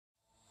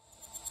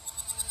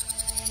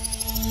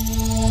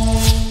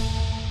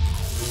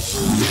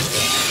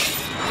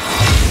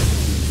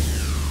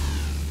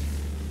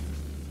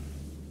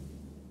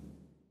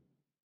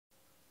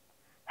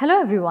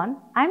Hello everyone,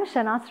 I'm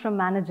Shanaz from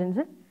Manage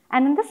Engine,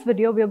 and in this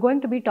video we are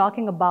going to be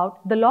talking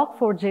about the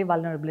Log4J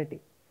vulnerability.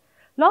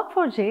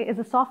 Log4J is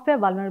a software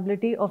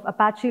vulnerability of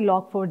Apache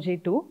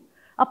Log4J 2,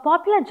 a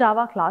popular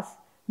Java class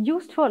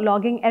used for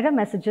logging error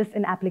messages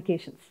in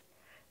applications.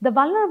 The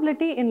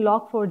vulnerability in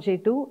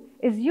Log4J 2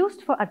 is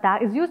used by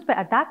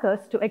attackers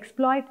to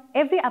exploit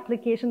every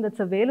application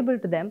that's available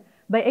to them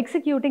by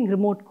executing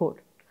remote code.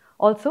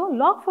 Also,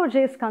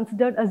 Log4J is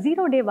considered a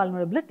zero-day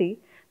vulnerability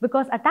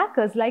because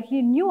attackers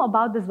likely knew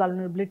about this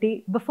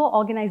vulnerability before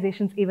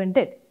organizations even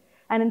did.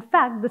 And in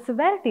fact, the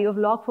severity of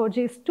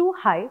Log4J is too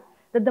high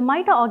that the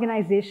MITRE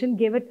organization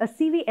gave it a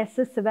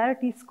CVSS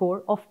severity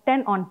score of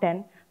 10 on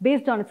 10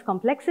 based on its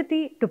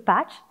complexity to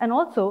patch and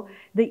also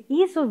the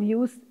ease of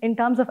use in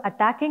terms of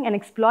attacking and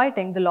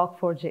exploiting the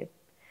Log4J.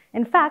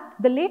 In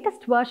fact, the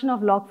latest version of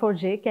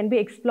Log4J can be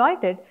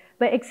exploited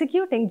by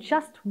executing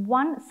just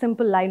one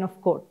simple line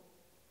of code.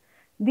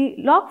 The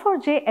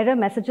Log4J error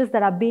messages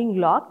that are being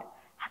logged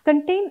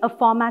contain a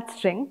format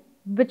string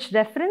which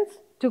reference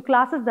to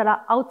classes that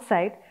are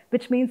outside,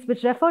 which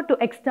refer to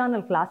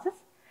external classes,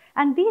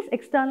 and these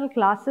external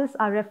classes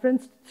are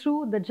referenced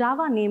through the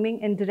Java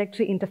naming and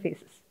directory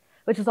interfaces,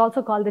 which is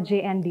also called the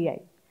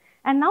JNDI.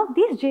 And now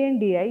these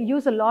JNDI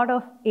use a lot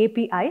of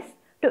APIs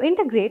to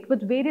integrate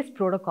with various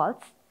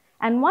protocols,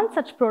 and one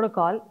such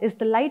protocol is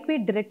the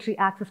Lightweight Directory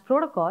Access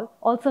Protocol,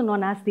 also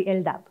known as the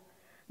LDAP.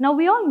 Now,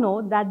 we all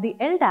know that the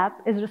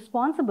LDAP is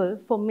responsible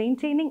for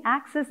maintaining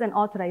access and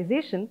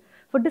authorization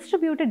for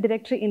distributed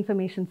directory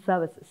information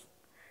services.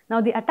 Now,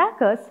 the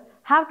attackers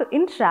have to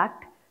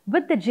interact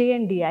with the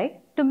JNDI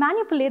to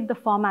manipulate the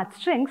format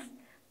strings,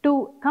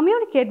 to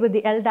communicate with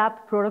the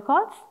LDAP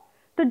protocols,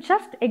 to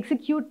just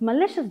execute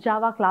malicious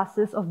Java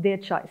classes of their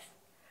choice.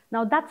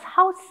 Now, that's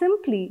how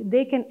simply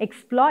they can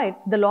exploit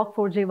the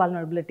Log4J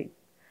vulnerability.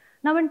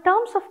 Now, in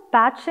terms of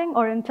patching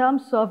or in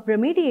terms of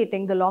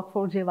remediating the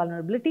Log4J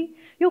vulnerability,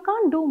 you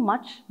can't do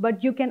much,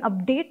 but you can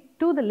update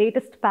to the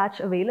latest patch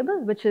available,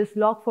 which is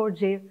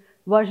Log4J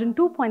version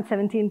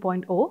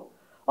 2.17.0,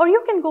 or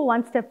you can go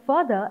one step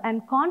further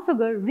and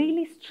configure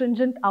really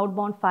stringent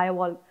outbound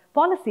firewall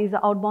policies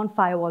or outbound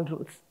firewall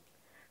rules.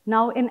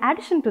 Now, in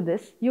addition to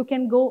this, you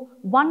can go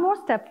one more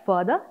step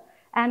further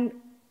and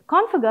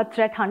configure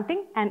threat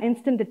hunting and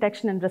instant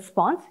detection and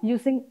response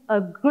using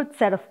a good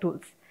set of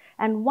tools.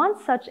 And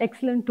one such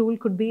excellent tool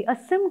could be a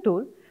SIM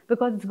tool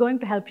because it's going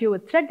to help you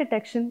with threat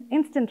detection,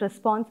 instant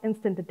response,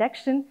 instant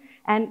detection,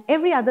 and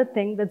every other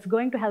thing that's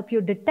going to help you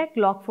detect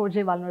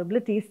Log4J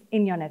vulnerabilities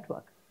in your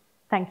network.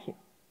 Thank you.